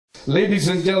Ladies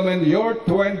and gentlemen, your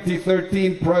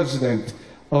 2013 President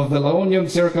of the La Union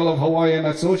Circle of Hawaiian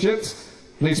Associates.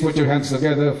 Please put your hands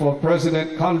together for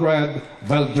President Conrad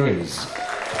Valdriz.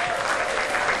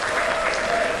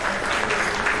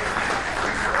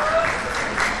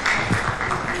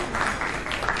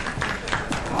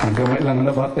 Ang gamay lang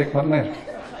na batik, partner.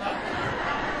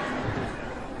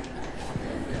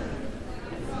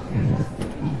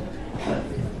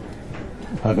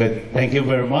 Good. Thank you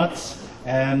very much.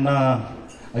 And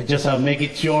I just make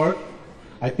it short.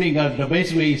 I think the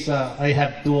best way is I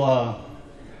have to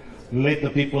let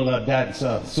the people dance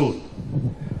soon.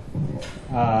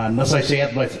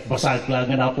 Nasaysaya't basag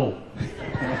lang na po.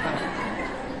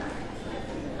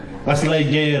 Kasi lang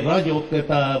yung radyo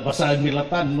kita basag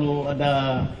milatan no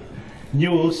ada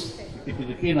news di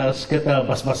Pilipinas kita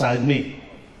basag mi.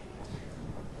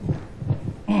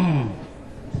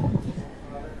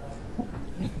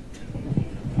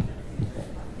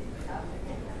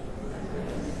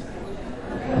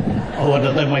 Oh,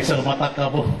 ada tayo may salmatak ka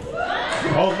po.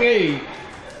 Okay.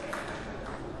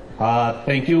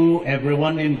 Thank you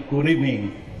everyone and good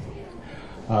evening.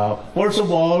 First of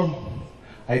all,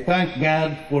 I thank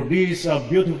God for this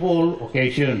beautiful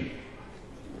occasion.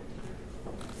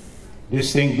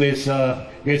 Distinguished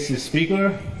guest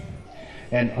speaker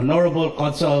and Honorable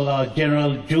Consul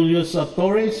General Julius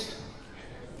Torres.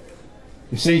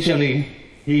 Essentially,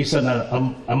 he is an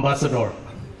ambassador.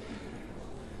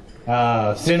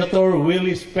 Senator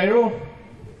Willie Sparrow,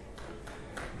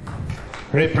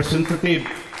 Representative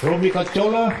Romy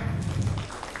Cachola,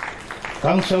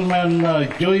 Councilman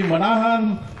Joy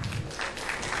Manahan,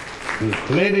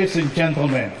 ladies and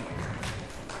gentlemen,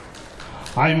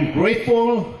 I'm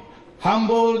grateful,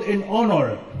 humbled, and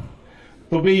honored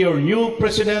to be your new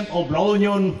President of La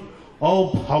Union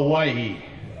of Hawaii.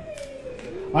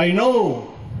 I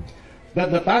know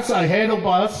that the task ahead of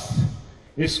us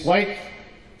is quite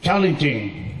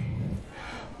challenging,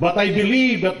 but I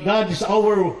believe that God is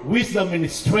our wisdom and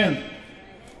strength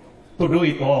to do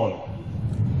it all.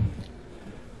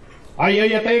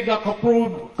 Ayayatay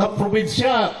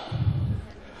ka-probinsya,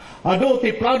 ado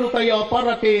ti plano tayo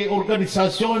para ti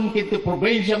organisasyon kiti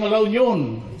probinsya ng La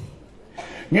Union.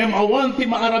 Ngem awan ti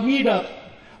maaramida,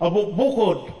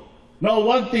 abukbukod, na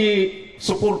awan ti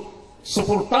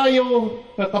suportayo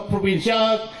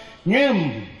ka-probinsya,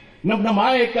 ngem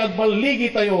namnamay kag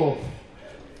baligi tayo,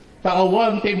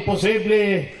 taawan ti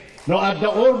imposible, no adda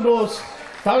ordos,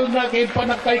 tal na kay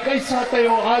panagkaykaysa tayo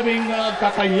aming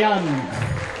kakayan.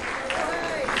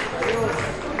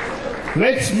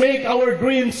 Let's make our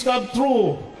dreams come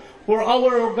true for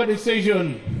our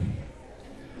organization.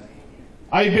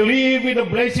 I believe with the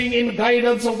blessing and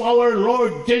guidance of our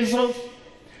Lord Jesus,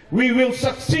 we will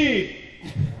succeed.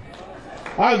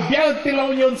 Ang biyag ti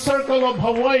La Union Circle of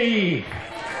Hawaii,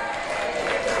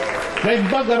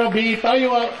 nagbagarabi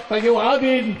tayo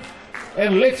amin,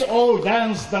 and let's all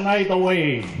dance the night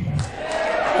away.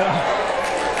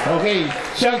 Okay,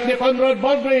 siya ni Conrad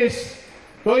Valdriz,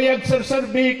 tuyag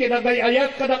serserbi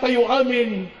kinagayayat ka na kayo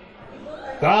amin.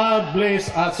 God bless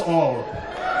us all.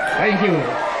 Thank you.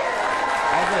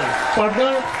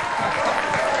 Partner?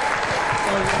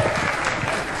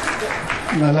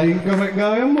 Nalaing ka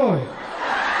magayang mo.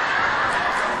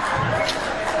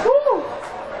 Woo!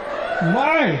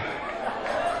 My!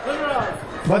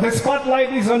 But the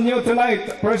spotlight is on you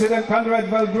tonight, President Conrad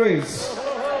Valdriz.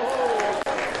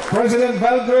 President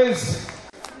Valdriz,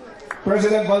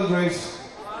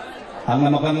 ang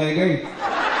namakan ngayon.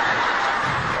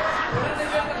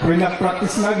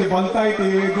 Pinak-practice na, gibantay,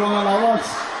 tigil ang alawas.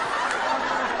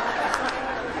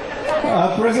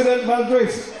 President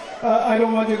Valdriz, I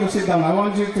don't want you to sit down. I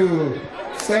want you to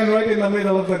stand right in the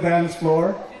middle of the dance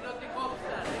floor.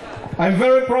 I'm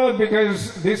very proud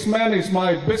because this man is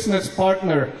my business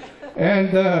partner,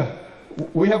 and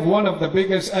we have one of the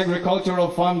biggest agricultural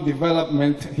farm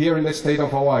development here in the state of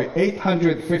Hawaii,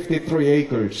 853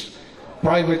 acres,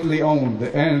 privately owned,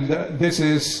 and this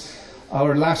is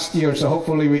our last year, so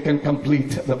hopefully we can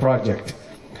complete the project.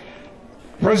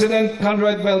 President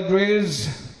Conrad Valdriz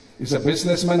is a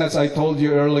businessman, as I told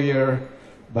you earlier,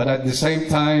 but at the same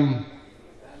time,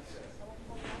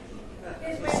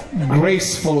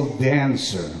 graceful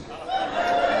dancer.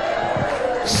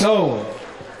 So,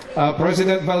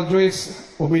 President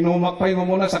Valdriz, uminumak pa mo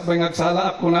muna sa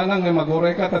pangagsala ako na nang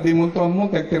magore ka, tadi mo to mo,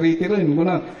 kagtiritirin ko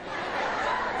na.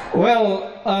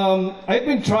 Well, I've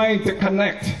been trying to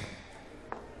connect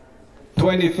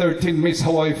 2013 Miss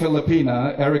Hawaii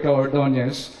Filipina, Erica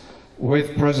Ordonez,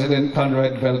 with President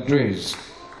Conrad Valdriz.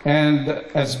 And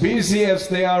as busy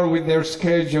as they are with their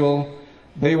schedule,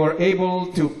 they were able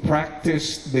to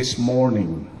practice this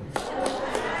morning.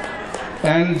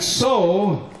 And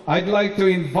so, I'd like to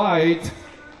invite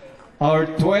our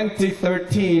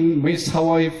 2013 Miss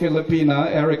Hawaii Filipina,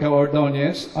 Erica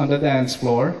Ordonez, on the dance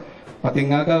floor.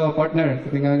 Patinga ka, partner.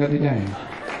 Patinga ka din yan.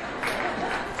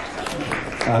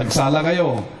 Sala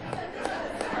kayo.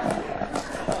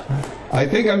 I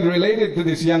think I'm related to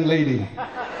this young lady.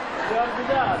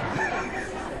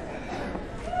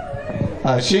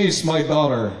 She's my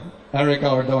daughter, Erica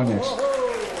Ordonez.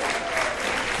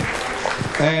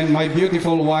 And my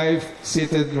beautiful wife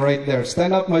seated right there.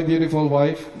 Stand up, my beautiful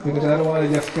wife, because I don't want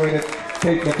to just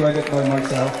take the credit by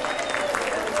myself.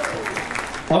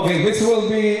 Okay, this will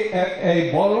be a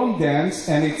ballroom dance,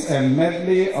 and it's a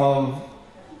medley of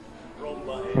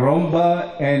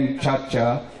rumba and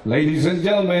cha-cha. Ladies and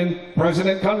gentlemen,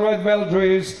 President Conrad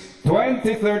Valdriz,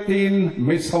 2013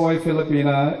 Miss Hawaii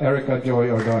Filipina, Erica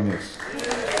Joy Ordonez.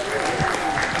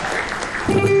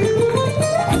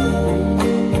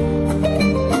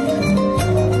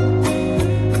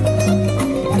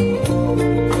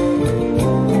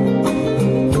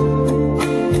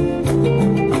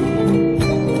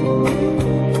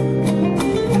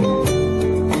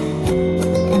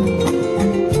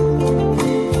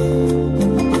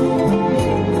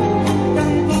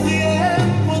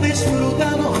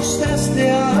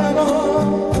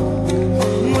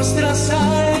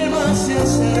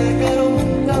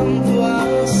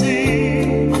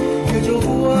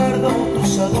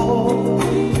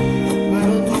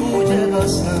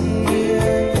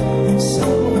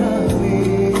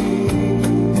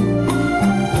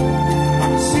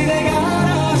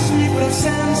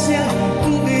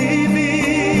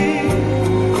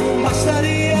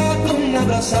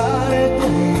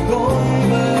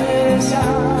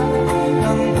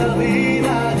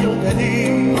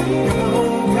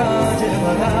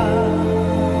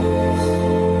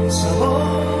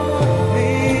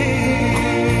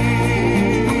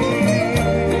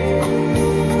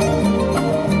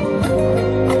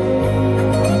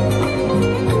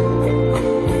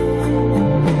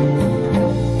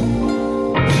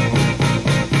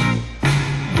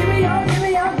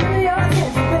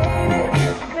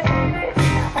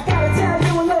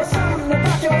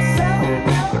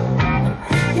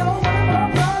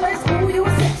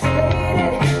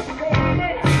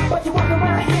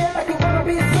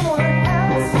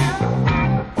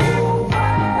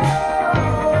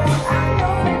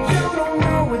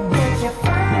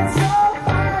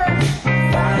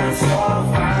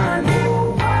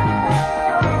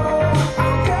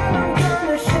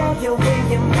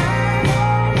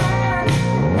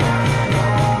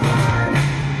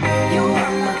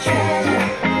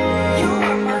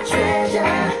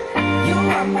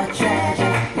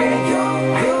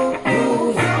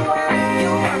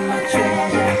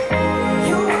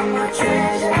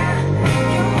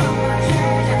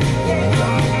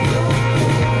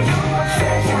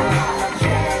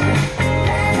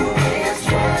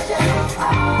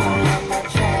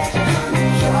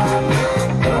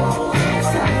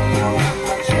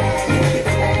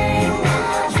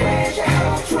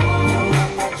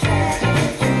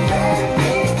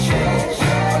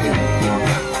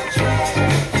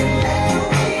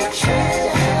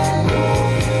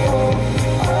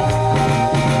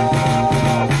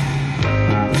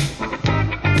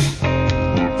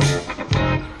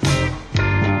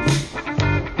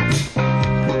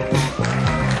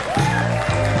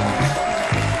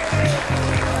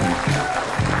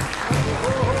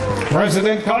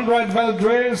 President Conrad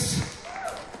Valdriz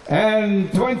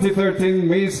and 2013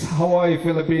 Miss Hawaii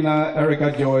Filipina,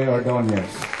 Erica Joy Ordonez.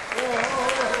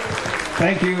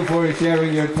 Thank you for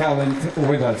sharing your talent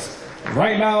with us.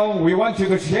 Right now, we want you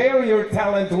to share your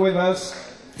talent with us.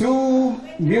 2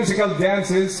 musical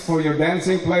dances for your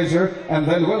dancing pleasure, and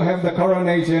then we'll have the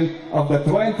coronation of the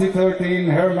 2013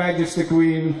 Her Majesty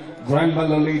Queen, Grandma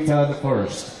Lolita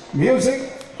I. Music,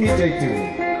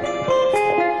 EJ2.